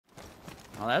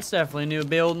Oh, that's definitely a new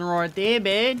building right there,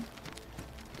 bud.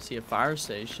 See a fire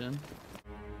station.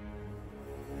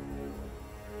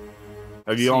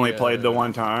 Have you only played the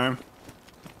one time?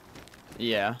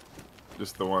 Yeah.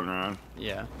 Just the one round?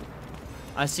 Yeah.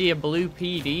 I see a blue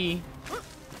PD.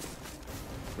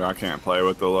 Bro, I can't play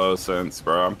with the low sense,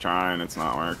 bro. I'm trying. It's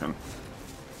not working.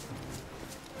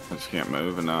 I just can't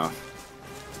move enough.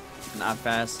 Not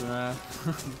fast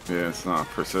enough. Yeah, it's not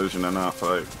precision enough.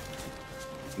 Like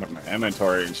my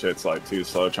inventory and shit's like too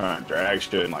slow trying to drag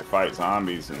shit and like fight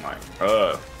zombies and like,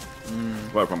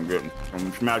 Look, I'm getting.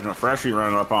 Imagine a freshie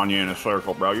running up on you in a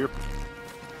circle, bro. You're.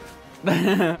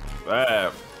 Bad.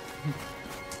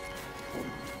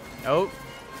 Oh.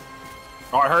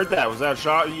 Oh, I heard that. Was that a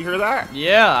shot? You hear that?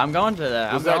 Yeah, I'm going to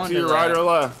that. Was that to your right or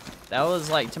left? That was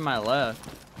like to my left.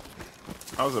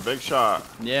 That was a big shot.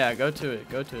 Yeah, go to it.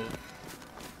 Go to it.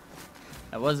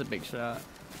 That was a big shot.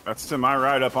 That's to my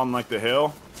right up on like the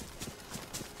hill.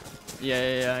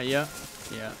 Yeah.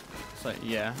 So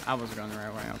yeah, I was going the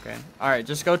right way. Okay. All right,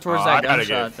 just go towards that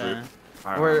gunshot then.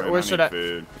 Where should I?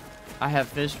 Food. I have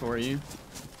fish for you.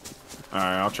 All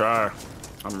right, I'll try.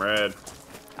 I'm red.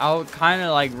 I'll kind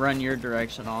of like run your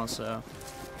direction also.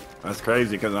 That's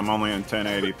crazy because I'm only in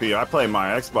 1080p. I play my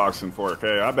Xbox in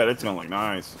 4K. I bet it's gonna look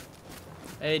nice.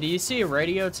 Hey, do you see a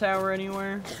radio tower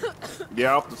anywhere?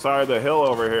 Yeah, up the side of the hill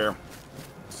over here.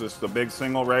 It's just a big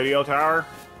single radio tower.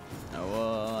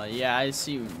 Oh, yeah, I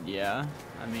see. Yeah,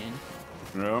 I mean.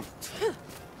 Yep.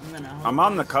 I'm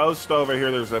on the coast over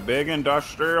here. There's a big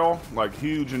industrial, like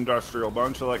huge industrial,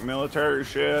 bunch of like military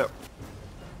shit.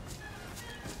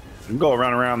 You can go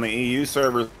around the EU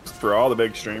servers for all the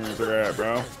big streamers are at,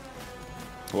 bro.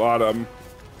 A lot of them.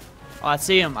 Oh, I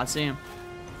see him. I see him.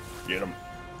 Get them.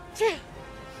 I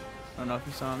don't know if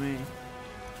he saw me.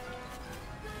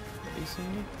 Did he see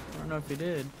me? I don't know if he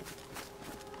did.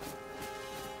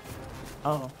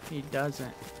 Oh, he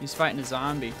doesn't. He's fighting a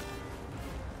zombie.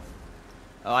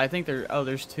 Oh, I think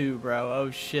there's two, bro.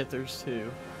 Oh shit, there's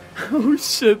two. Oh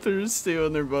shit, there's two,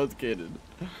 and they're both kidding.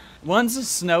 One's a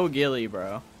snow ghillie,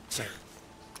 bro.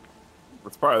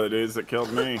 That's probably the dudes that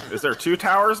killed me. Is there two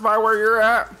towers by where you're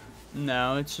at?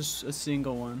 No, it's just a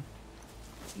single one.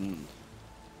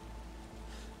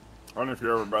 I wonder if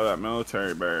you're over by that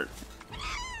military barrack.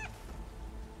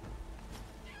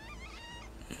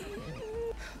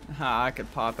 I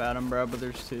could pop at him, bro, but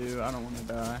there's two. I don't want to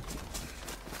die.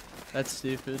 That's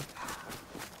stupid.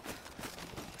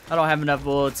 I don't have enough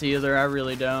bullets either. I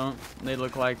really don't. They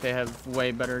look like they have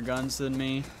way better guns than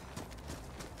me.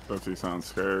 Don't you sound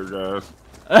scared, guys?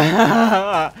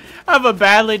 I have a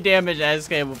badly damaged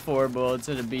SK with 4 bullets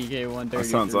and a BK-130. That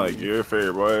sounds like you for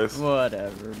your boys.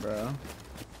 Whatever, bro.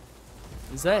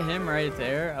 Is that him right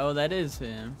there? Oh, that is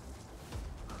him.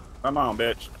 Come on,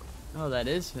 bitch. Oh, that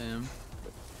is him.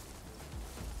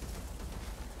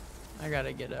 I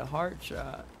gotta get a heart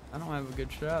shot. I don't have a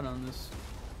good shot on this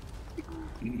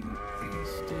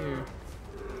steer.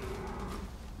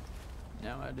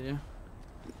 Now I do.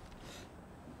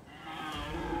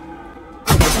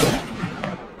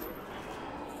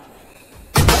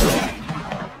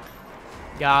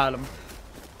 Got him.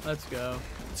 Let's go.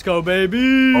 Let's go,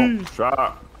 baby. Oh,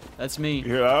 shot. That's me. You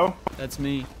hear that? That's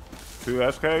me. 2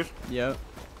 SKs? Yep.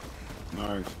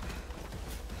 Nice.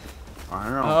 I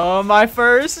know. Oh, my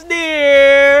first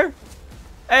deer.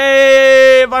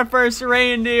 Hey, my first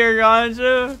reindeer,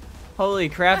 ganja. Holy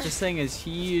crap, this thing is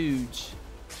huge.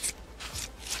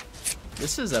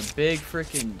 This is a big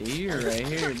freaking deer right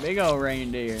here. Big old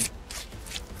reindeer.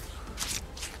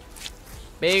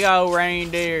 Big old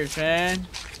reindeers, man.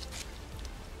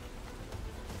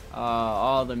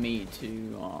 All the meat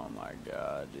too. Oh my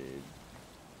god, dude.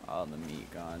 All the meat,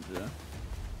 ganja.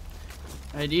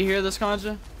 Hey, do you hear this,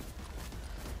 ganja?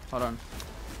 Hold on.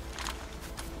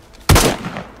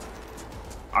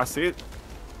 I see it.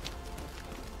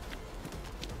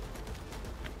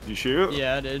 You shoot?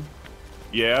 Yeah, I did.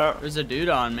 Yeah. There's a dude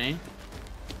on me.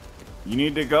 You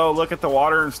need to go look at the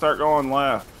water and start going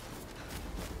left.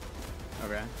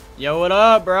 Okay. Yo, what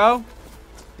up, bro? You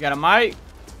got a mic?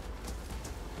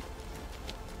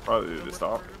 Probably need to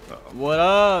stop. What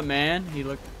up, man? He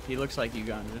looks like you,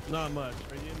 ganja. Not much.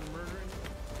 Are you into murdering?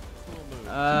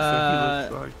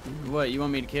 What? You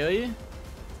want me to kill you?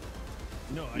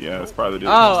 No. Yeah, it's probably the dude.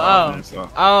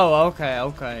 Oh,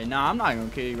 okay. Nah, I'm not gonna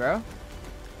kill you, bro.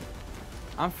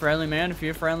 I'm friendly, man. If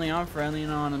you're friendly, I'm friendly. You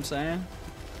know what I'm saying?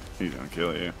 He's gonna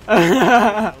kill you.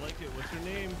 I like it. What's your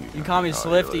name? You can call me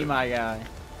Swifty, my guy.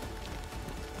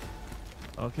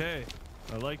 Okay.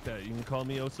 I like that. You can call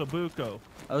me Osobuco.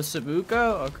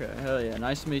 Osobuco? Okay, hell yeah.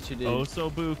 Nice to meet you, dude.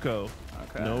 Osobuco.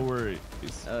 Okay. No worries.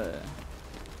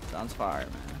 Sounds fire,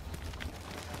 man.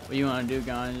 What you want to do,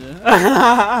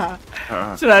 Ganja?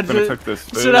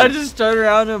 Should I just turn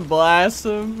around and blast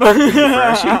him?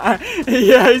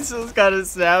 Yeah, he's just got a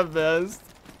stab vest.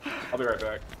 I'll be right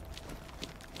back.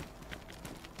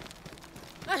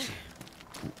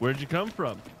 Where'd you come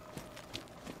from?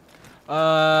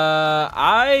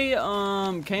 I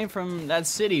came from that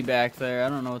city back there. I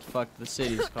don't know what the fuck the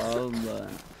city's called, but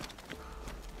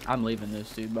I'm leaving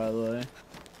this dude, by the way.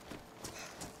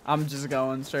 I'm just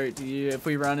going straight to you. If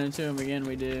we run into him again,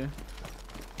 we do.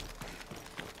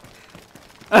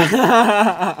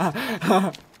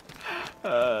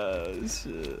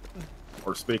 Shit.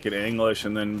 Or speaking English,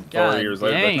 and then 4 God years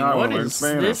dang, later, like, what is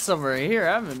this over here?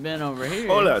 I haven't been over here.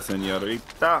 Hola,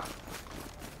 señorita.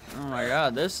 Oh my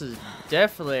god, this is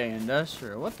definitely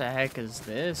industrial. What the heck is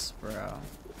this, bro?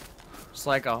 It's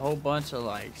like a whole bunch of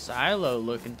like silo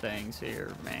looking things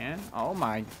here, man. Oh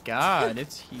my god,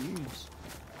 it's huge.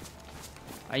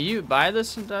 Are you by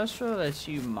this industrial? That's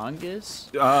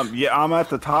humongous. Yeah, I'm at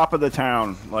the top of the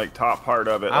town, like top part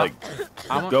of it. Like,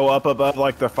 I'm go up above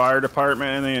like the fire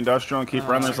department and the industrial and keep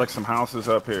running. There's like some houses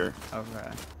up here.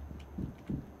 Okay.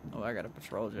 Oh, I got a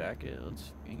patrol jacket.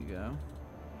 Here you go.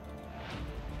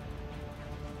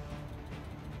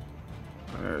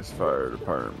 There's fire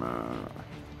department.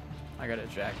 I got a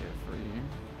jacket for you.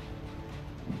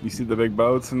 You see the big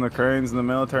boats and the cranes and the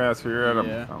military? That's where you're at.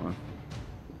 Yeah.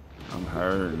 I'm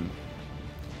hurting.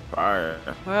 Fire.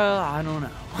 Well, I don't know.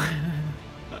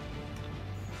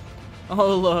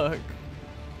 Oh, look.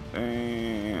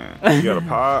 Damn. You got a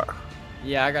pot?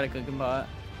 Yeah, I got a cooking pot.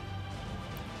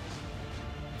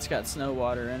 It's got snow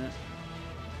water in it.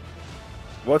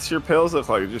 What's your pills look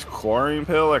like? Just chlorine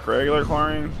pill, like regular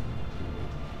chlorine?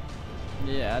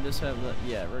 Yeah, I just have the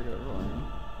regular chlorine.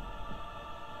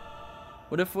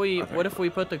 What if we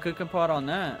put the cooking pot on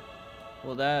that?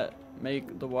 Will that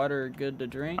make the water good to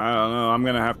drink? I don't know. I'm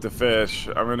gonna have to fish.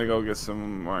 I'm gonna go get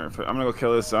some more. I'm gonna go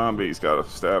kill this zombie. He's got a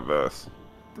stab vest.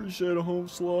 Appreciate a home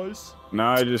slice.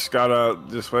 Now I just gotta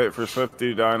wait for Swifty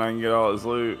to die and I can get all his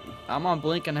loot. I'm on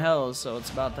blinking hell, so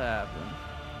it's about to happen.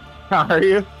 Are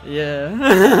you? Yeah.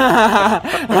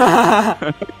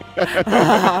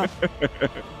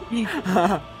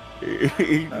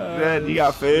 Dad, you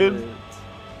got food? Shit.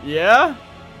 Yeah?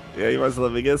 Yeah, you must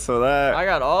let me get some of that. I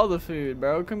got all the food,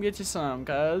 bro. Come get you some,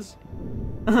 cuz.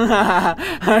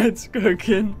 It's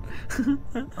cooking.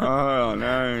 Oh,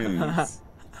 nice.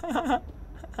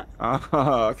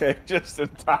 Oh, okay, just in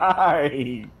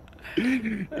time.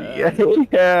 Yeah.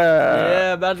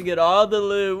 Yeah, about to get all the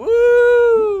loot.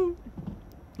 Woo!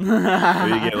 You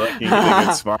get lucky, you get a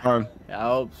good spawn. I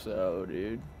hope so,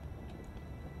 dude.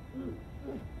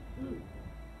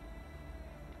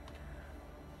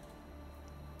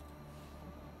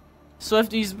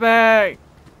 Swifty's back.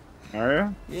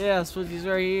 Are you? Yeah, Swifty's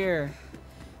right here.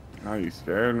 Oh, you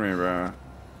scared me, bro.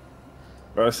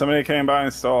 Bro, somebody came by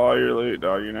and stole all your loot,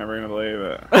 dog. You're never gonna believe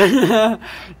it.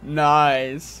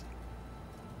 Nice.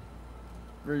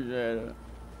 Appreciate it.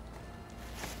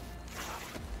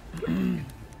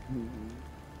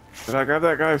 Did I grab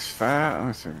that guy's fat? Let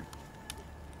me see.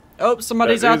 Oh,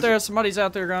 somebody's out there. Somebody's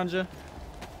out there, Ganja.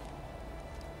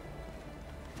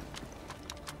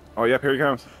 Oh, yep, here he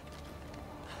comes.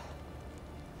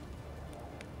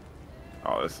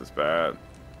 Oh, this is bad.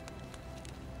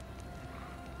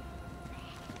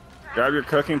 Grab your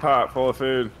cooking pot full of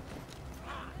food.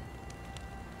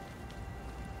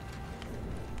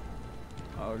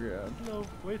 Oh, God. No,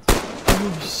 wait.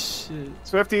 Oh, shit.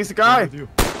 Swifty, he's the guy.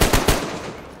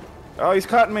 Oh, he's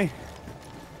cutting me.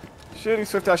 Shooting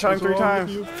Swifty, I shot him 3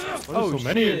 times. Oh, so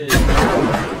many. shit.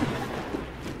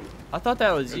 I thought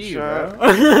that was Good you, shot. bro.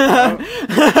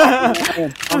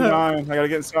 I'm dying. I gotta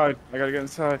get inside. I gotta get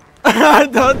inside. I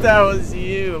thought that was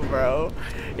you, bro.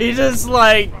 He just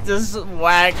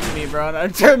whacked me, bro, and I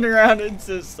turned around and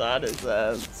just shot his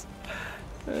ass.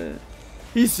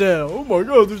 He said, "Oh my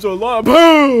God, there's a lot."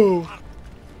 Boom!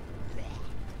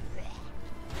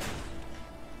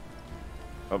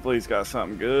 Hopefully he's got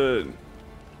something good.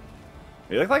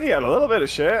 He looked like he had a little bit of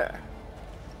shit.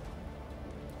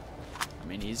 I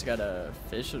mean, he's got a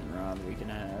fishing rod we can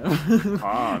have.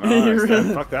 Oh,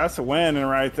 nice. Fuck, that's a win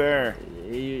right there.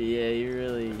 He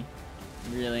really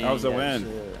That was a win.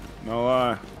 Shit. No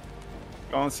lie.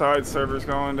 Go inside, server's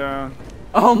going down.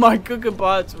 Oh, my cooking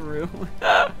pot's ruined.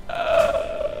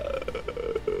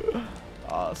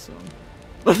 Awesome.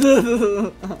 That's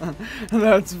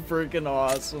freaking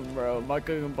awesome, bro. My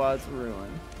cooking pot's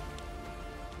ruined.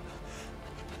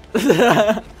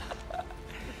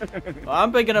 Well,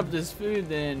 I'm picking up this food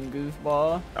then,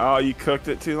 goofball. Oh, you cooked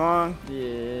it too long?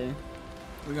 Yeah.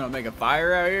 We're gonna make a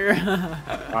fire out here?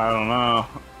 I don't know.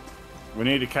 We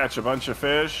need to catch a bunch of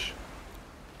fish.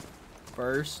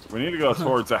 First. We need to go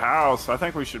towards a house. I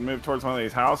think we should move towards one of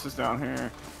these houses down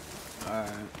here.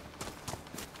 Alright.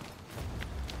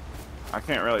 I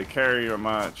can't really carry you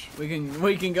much. We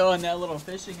can go in that little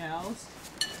fishing house.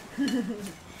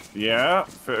 Yeah,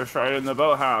 fish right in the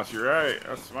boathouse. You're right.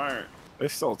 That's smart. They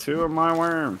stole 2 of my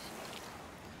worms.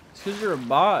 It's because you're a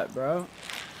bot, bro.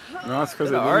 No, it's because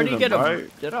Did they I already didn't get even a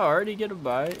bite. Did I already get a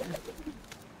bite?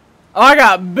 Oh, I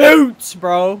got boots,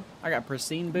 bro. I got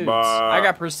pristine boots. I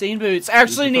got pristine boots. I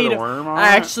actually Did you need put a them. worm on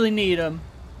I it? actually need them.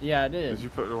 Yeah, I did. Did you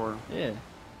put the worm? Yeah.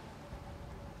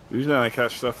 Usually I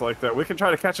catch stuff like that. We can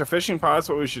try to catch a fishing pod. That's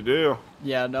what we should do.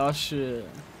 Yeah, no shit.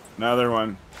 Another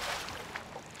one.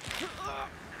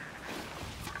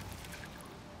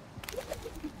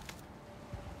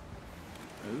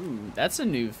 Ooh, that's a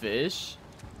new fish.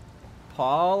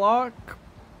 Pollock?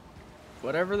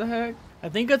 Whatever the heck. I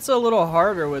think it's a little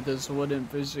harder with this wooden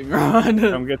fishing rod.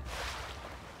 Come get.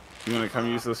 You want to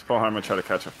come use this pole? I'm gonna try to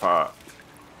catch a pot.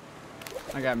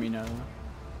 I got me now.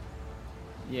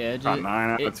 Yeah, About 9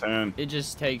 out of 10. It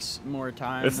just takes more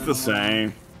time. It's than the one.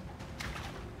 same.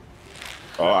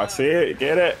 Oh, I see it.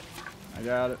 Get it? I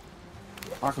got it.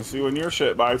 I can see when your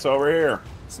shit bites over here.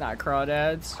 It's not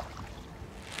crawdads.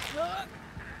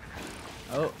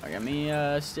 Oh, I got me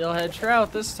steelhead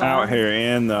trout this time. Out here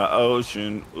in the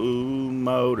ocean, ooh,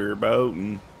 motor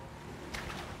boating.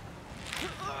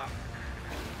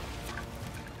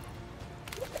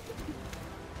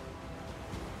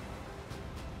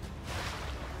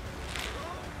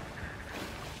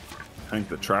 I think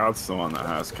the trout's the one that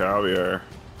has caviar.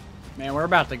 Man, we're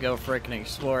about to go frickin'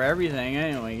 explore everything,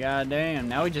 ain't we? God damn.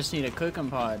 Now we just need a cooking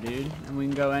pot, dude. And we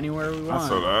can go anywhere we want.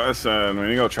 That's what I said. We need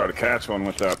to go try to catch one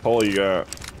with that pole you got.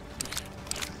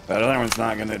 That other one's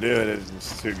not gonna do it. It's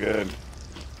just too good.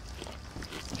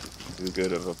 Too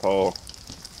good of a pole.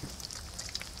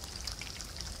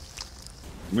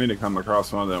 We need to come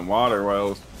across one of them water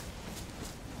wells.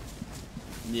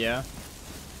 Yeah.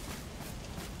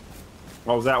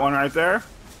 What was that one right there?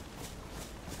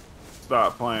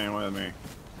 Stop playing with me.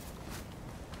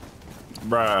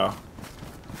 Bruh.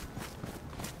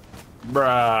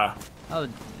 Bruh. Oh,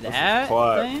 that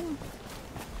plot. thing?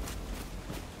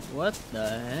 What the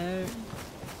heck?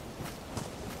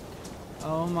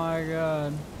 Oh my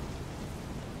god.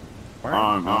 I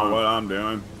don't know what I'm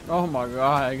doing. Oh my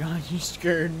god, you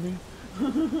scared me.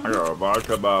 I got a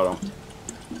vodka bottle.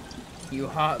 You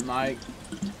hot, Mike.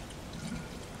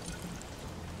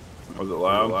 Was it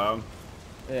loud?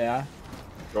 Yeah.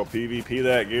 Go PvP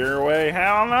that gear away?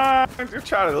 Hell no! You're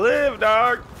trying to live,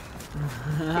 dog.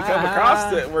 If we come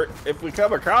across it, if we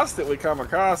come across it, we come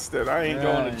across it. I ain't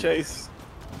going to chase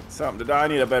something to die. I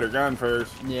need a better gun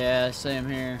first. Yeah, same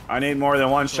here. I need more than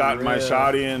one For shot in my real.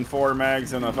 shotty and 4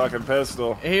 mags in a fucking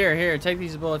pistol. Here, take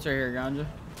these bullets right here, Ganja.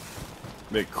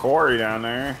 Big quarry down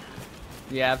there.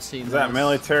 Yeah, I've seen Is that this.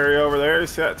 military over there? You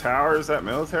see that tower? Is that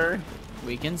military?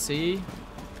 We can see.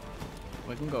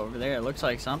 We can go over there. It looks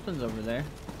like something's over there.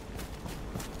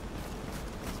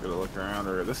 Let's get a look around.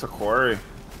 Or this is a quarry.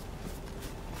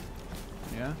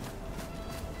 Yeah.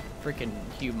 Freaking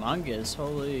humongous.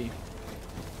 Holy.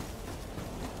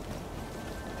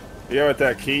 Yeah, with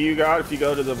that key you got, if you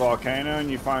go to the volcano and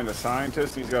you find a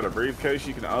scientist and he's got a briefcase,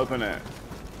 you can open it.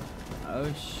 Oh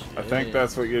shit. I think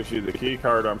that's what gives you the key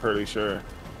card, I'm pretty sure.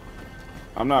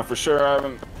 I'm not for sure.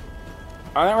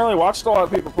 I haven't really watched a lot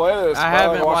of people play this. I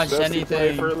haven't watched watched Dusty play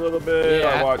anything. for a little bit. Yeah.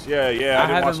 I watched, I I didn't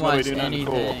haven't watch watched nobody do nothing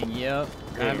anything. cool. Yep.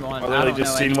 I haven't watched. I literally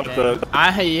just seen what the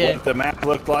what the map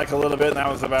looked like a little bit, and that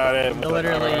was about it.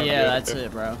 Literally, yeah, that's it,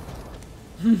 bro.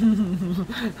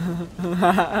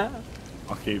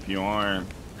 I'll keep you warm.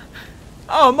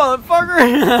 Oh, motherfucker!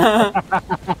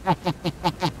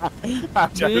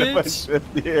 I'm trying to put shit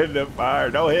in the fire.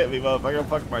 Don't hit me, motherfucker.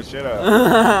 Fuck my shit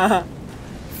up.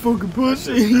 Fucking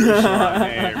pussy.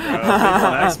 Hey, bro.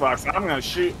 On Xbox, I'm gonna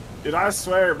shoot. Dude, I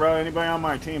swear, bro, anybody on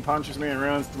my team punches me and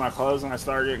ruins my clothes and I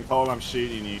start getting cold, I'm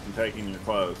shooting you and taking your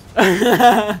clothes. Like,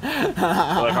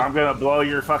 I'm gonna blow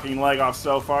your fucking leg off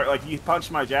so far. Like, you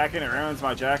punch my jacket and it ruins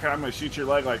my jacket, I'm gonna shoot your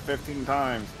leg like 15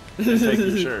 times and take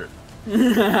your shirt.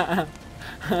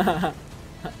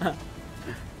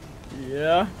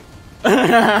 Yeah. People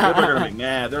are gonna be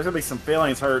mad. There's gonna be some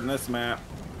feelings hurt in this map.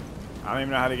 I don't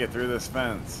even know how to get through this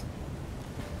fence.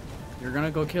 You're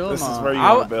gonna go kill him. This is where you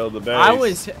want to build the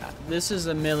base. This is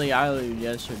a millie I looted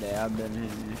yesterday. I've been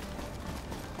here.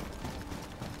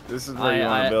 This is where you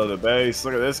want to build a base.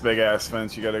 Look at this big ass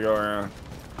fence you gotta go around.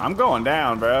 I'm going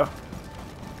down, bro.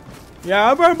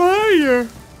 Yeah, I'm right behind you.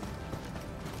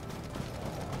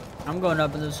 I'm going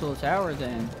up in this little tower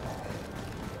thing.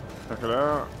 Check it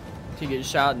out. to get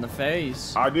shot in the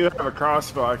face. I do have a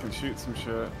crossbow. I can shoot some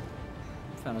shit.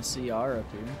 Found a CR up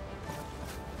here.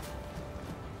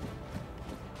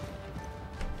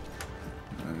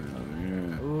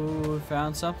 Yeah. Ooh,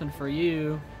 found something for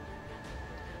you.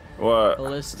 What?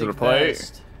 Ballistic Is it a plate?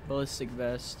 vest. Ballistic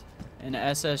vest. An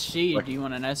SSG. Like- Do you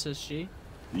want an SSG?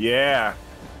 Yeah.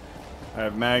 I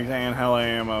have mags and hella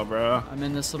ammo, bro. I'm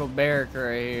in this little barrack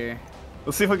right here.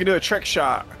 Let's see if we can do a trick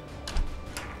shot.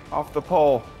 Off the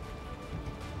pole.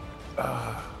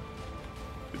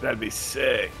 That'd be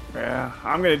sick. Yeah.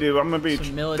 I'm gonna be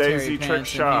Some military Daisy pants trick in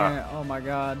shot. here. Oh my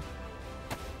god.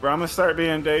 Bro, I'm gonna start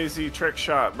being Daisy trick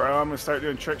shot, bro. I'm gonna start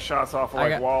doing trick shots off of I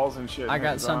like got- walls and shit. I and got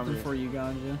hitting something zombies. for you,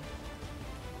 Ganja.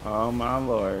 Oh my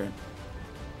lord.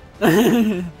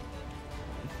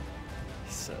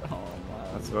 So, oh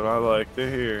my. That's what I like to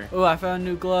hear. Oh, I found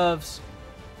new gloves.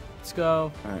 Let's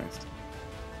go. Nice.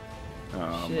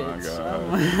 Oh Shit, my god.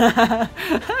 somewhere.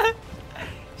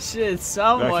 Shit, I can't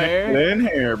somewhere. get in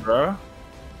here, bro.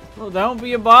 Well, don't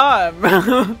be a bot,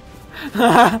 bro.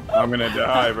 I'm gonna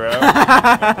die, bro.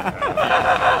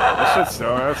 That shit's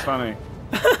so that's funny.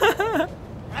 Dude,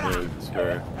 it's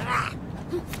good.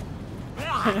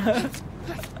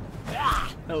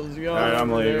 That was going Alright,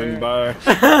 I'm over leaving. there.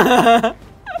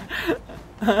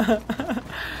 Bye.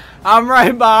 I'm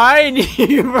right behind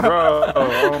you, bro. Bro,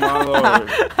 oh my lord.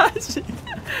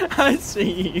 I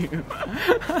see you.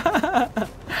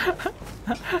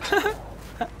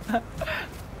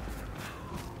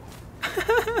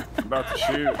 I'm about to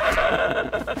shoot.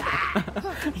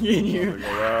 Can you,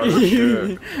 Loud as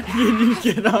shit. can you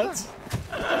get on?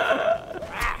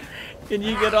 Can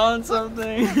you get on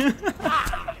something?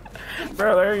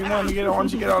 Bro, there you know you get on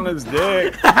once you get on his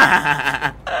dick.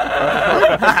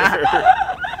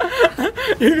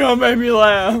 You're gonna make me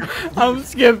laugh. I'm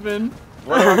skipping.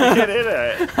 Where do I get it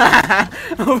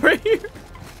at? Over here.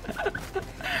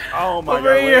 Oh my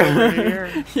Over god, here. way over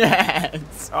here.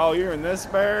 Yes. Oh, you're in this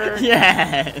bear?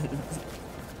 Yes.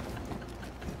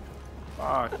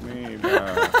 Fuck me, bro.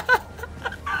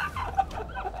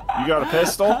 You got a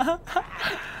pistol?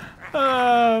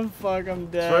 Oh fuck, I'm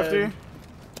dead. Swifty?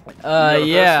 got a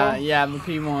Yeah, pistol? yeah, I'm a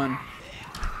P1.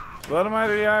 Let him out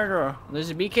of the aggro. There's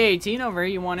a BK-18 over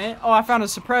here. You want it? Oh, I found a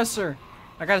suppressor.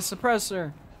 I got a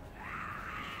suppressor.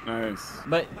 Nice.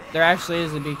 But there actually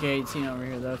is a BK-18 over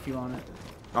here, though, if you want it.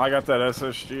 I got that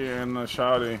SSG and the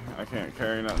shotty. I can't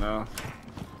carry nothing else.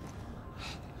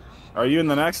 Are you in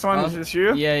the next one? Is this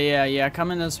you? Yeah.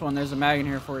 Come in this one. There's a mag in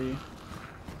here for you.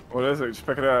 What is it? Just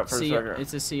pick it up for a second.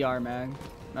 It's a CR mag.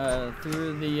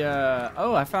 Through the,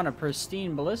 oh, I found a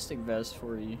pristine ballistic vest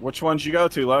for you. Which ones you go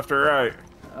to, left or right?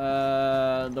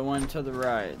 The one to the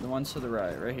right. The ones to the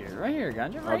right. Right here. Right here,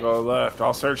 Ganja. I'll Right. go left.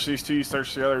 I'll search these two, you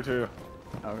search the other two.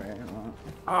 Okay, well.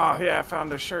 Oh, yeah, I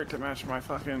found a shirt to match my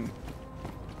fucking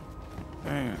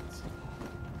pants.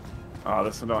 Oh,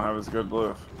 this one don't have as good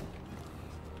blue.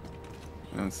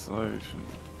 Insulation.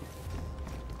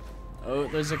 Oh,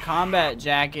 there's a combat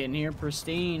jacket in here.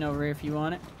 Pristine over here if you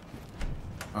want it.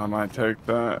 I might take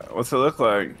that. What's it look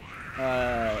like?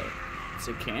 It's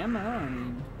a camo, I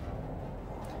mean.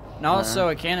 And also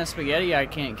a can of spaghetti I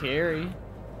can't carry.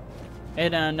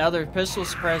 And another pistol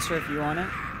suppressor if you want it.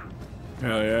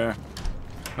 Hell yeah.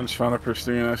 I just found a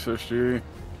pristine SSG.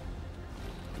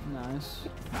 Nice.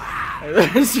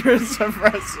 There's your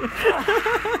suppressor.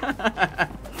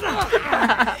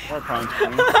 More punch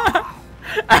me.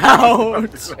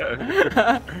 Ouch! That's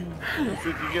what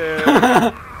you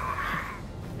get.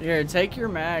 Here, take your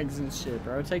mags and shit,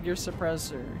 bro. Take your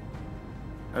suppressor.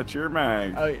 That's your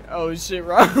mag. Oh shit,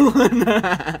 wrong one.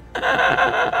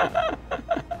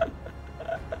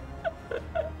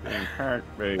 Crack,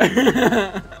 baby.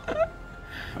 I'm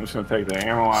just gonna take the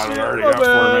ammo out. I've Shit, already my got 4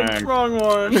 bad. mags. Wrong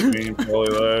one. Being fully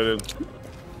loaded.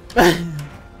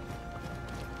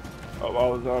 Oh,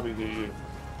 all the zombies at you.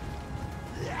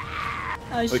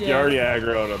 Oh, Like shit. you already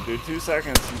aggroed them, dude. 2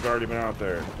 seconds, you've already been out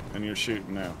there, and you're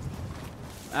shooting now.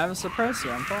 I have a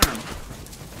suppressor. I'm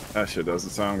fine. That shit doesn't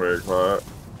sound very quiet.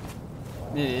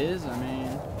 It is. I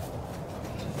mean,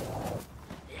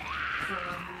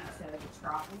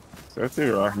 So that's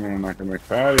you rocking like a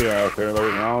McFatty out there,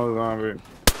 looting all the zombies.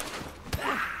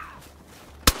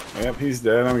 Yep, he's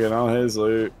dead. I'm getting all his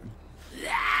loot.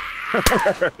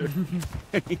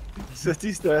 Says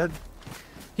he's dead.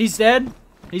 he's dead.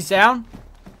 He's down.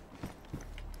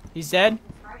 He's dead.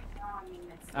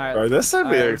 All Bro, right. this would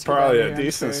be Alright, let's get probably out of a here. I'm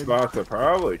decent scared. spot to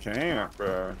probably camp,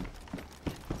 bro.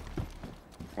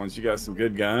 Once you got some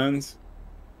good guns.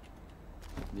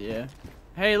 Yeah.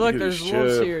 Hey, look, Look at there's this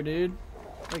wolves shit. here, dude.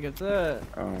 Look at that.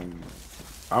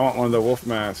 I want one of the wolf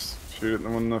masks. Shoot the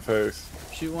one in the face.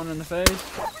 Shoot one in the face.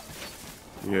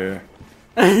 Yeah.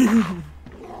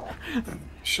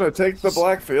 Should I take the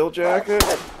black field jacket?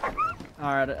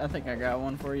 Alright, I think I got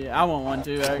one for you. I want one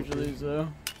too, actually, so.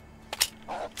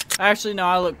 Actually, no,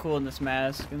 I look cool in this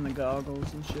mask and the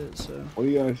goggles and shit, so. What do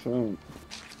you guys think?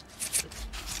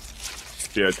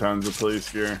 Yeah, tons of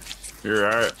police gear. You're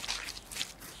right.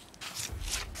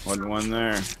 Wasn't one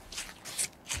there.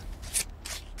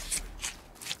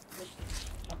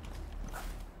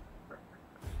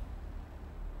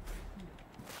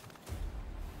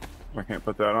 I can't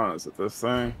put that on. Is it this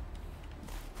thing?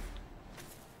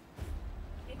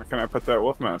 Why can't I put that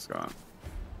wolf mask on?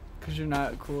 Because you're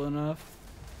not cool enough.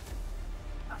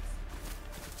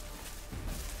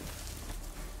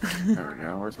 There we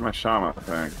go. Where's my shaman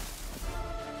thing?